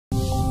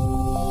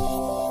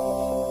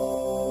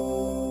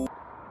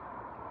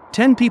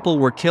10 people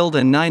were killed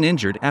and 9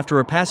 injured after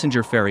a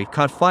passenger ferry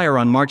caught fire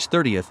on March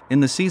 30th in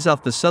the seas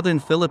off the southern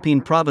Philippine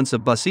province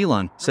of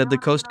Basilan, said the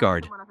Coast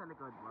Guard.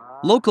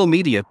 Local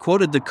media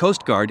quoted the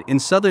Coast Guard in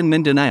southern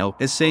Mindanao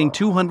as saying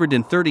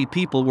 230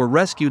 people were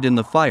rescued in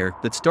the fire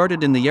that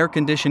started in the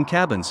air-conditioned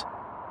cabins.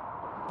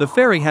 The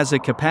ferry has a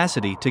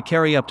capacity to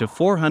carry up to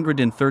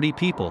 430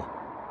 people.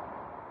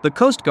 The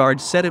Coast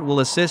Guard said it will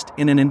assist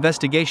in an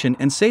investigation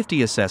and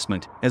safety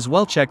assessment, as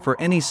well check for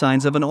any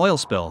signs of an oil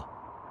spill.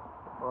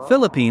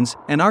 Philippines,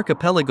 an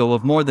archipelago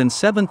of more than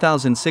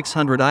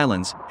 7,600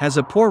 islands, has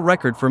a poor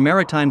record for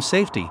maritime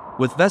safety,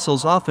 with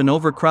vessels often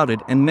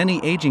overcrowded and many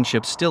aging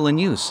ships still in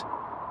use.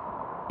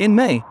 In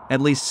May,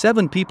 at least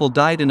 7 people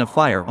died in a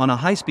fire on a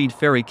high-speed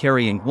ferry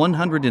carrying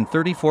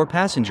 134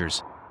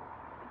 passengers.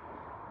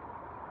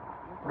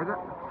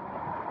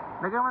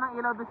 Lagyan mo ng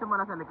ilaw doon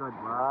simula sa likod.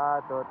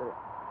 1, 2,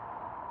 3.